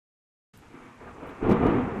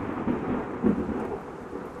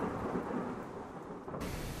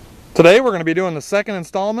Today we're going to be doing the second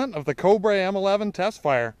installment of the Cobray M11 test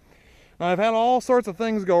fire. Now, I've had all sorts of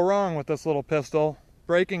things go wrong with this little pistol.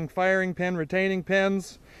 Breaking firing pin, retaining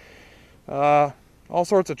pins, all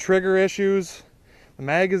sorts of trigger issues. The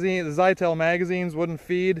Zytel magazines wouldn't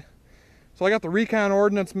feed. So I got the Recon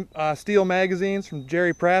Ordnance steel magazines from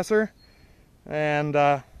Jerry Prasser, and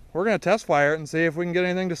we're going to test fire it and see if we can get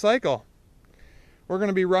anything to cycle. We're going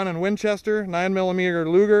to be running Winchester 9mm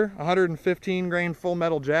Luger 115 grain full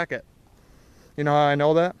metal jacket. You know how I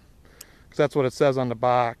know that? Because that's what it says on the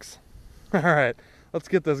box. Alright, let's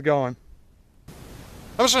get this going.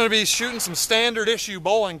 I'm just going to be shooting some standard issue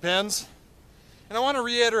bowling pins. And I want to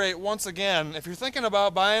reiterate once again, if you're thinking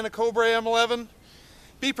about buying a Cobray M11,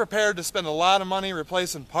 be prepared to spend a lot of money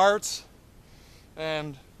replacing parts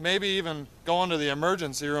and maybe even going to the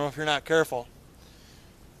emergency room if you're not careful.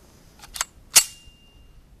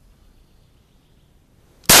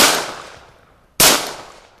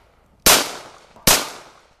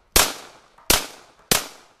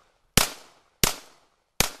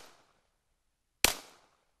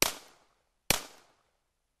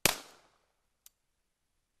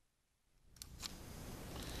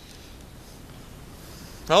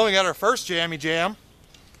 Well, we got our first jammy jam.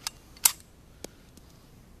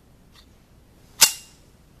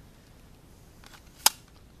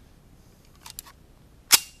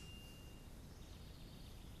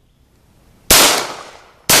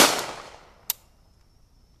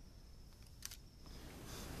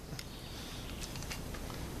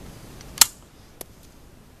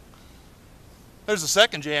 There's the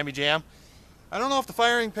second jammy jam. I don't know if the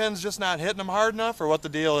firing pin's just not hitting them hard enough or what the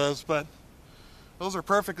deal is, but those are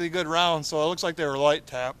perfectly good rounds, so it looks like they were light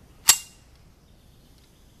tap.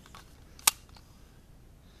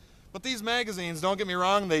 But these magazines, don't get me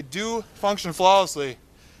wrong, they do function flawlessly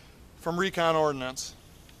from Recon Ordnance.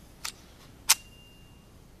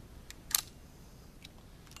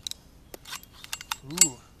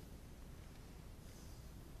 Ooh.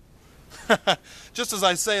 Just as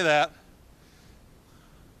I say that,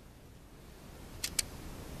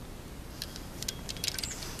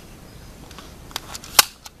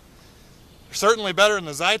 certainly better than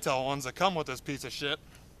the Zytel ones that come with this piece of shit.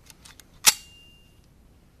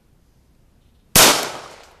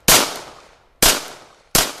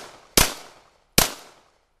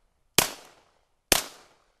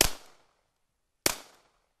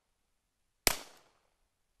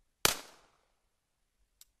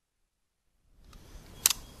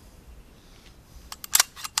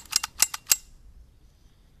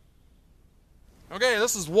 Okay,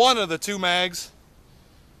 this is one of the two mags.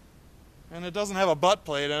 And it doesn't have a butt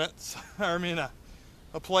plate in it, I mean a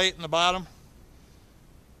plate in the bottom.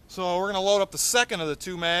 So we're going to load up the second of the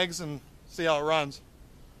two mags and see how it runs.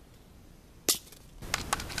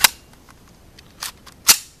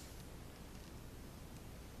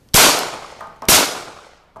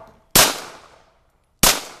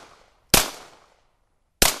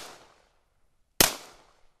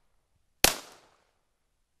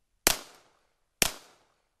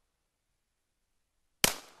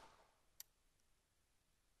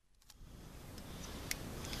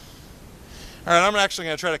 Alright, I'm actually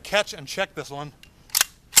going to try to catch and check this one.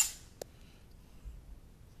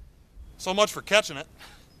 So much for catching it.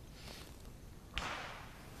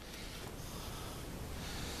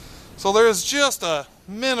 So there's just a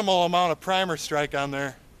minimal amount of primer strike on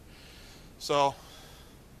there. So,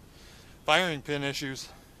 firing pin issues.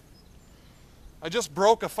 I just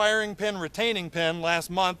broke a firing pin retaining pin last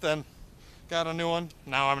month and got a new one.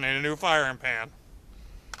 Now I'm going to need a new firing pin.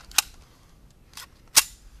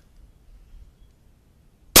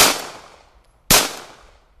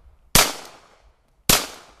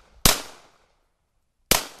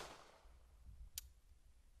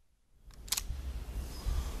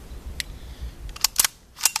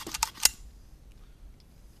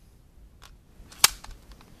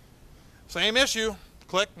 Same issue,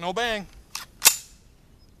 click, no bang.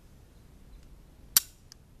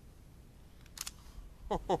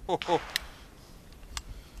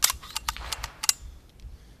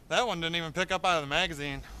 That one didn't even pick up out of the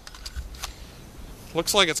magazine.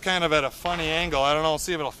 Looks like it's kind of at a funny angle. I don't know, let's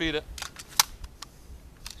see if it'll feed it.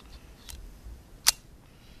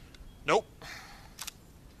 Nope.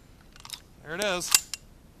 There it is.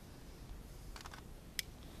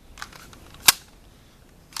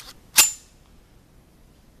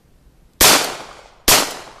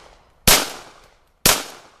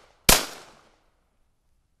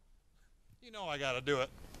 You know I gotta do it.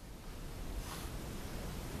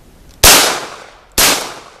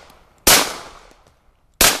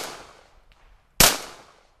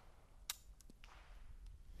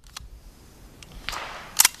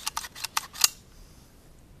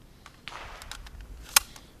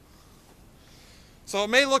 So it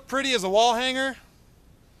may look pretty as a wall hanger,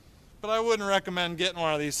 but I wouldn't recommend getting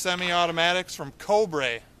one of these semi-automatics from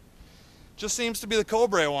Cobray. Just seems to be the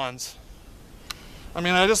Cobray ones. I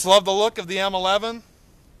mean, I just love the look of the M11.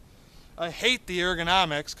 I hate the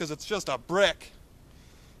ergonomics because it's just a brick,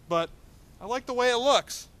 but I like the way it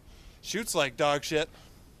looks. Shoots like dog shit.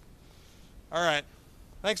 Alright,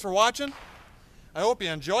 thanks for watching. I hope you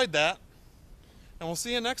enjoyed that, and we'll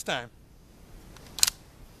see you next time.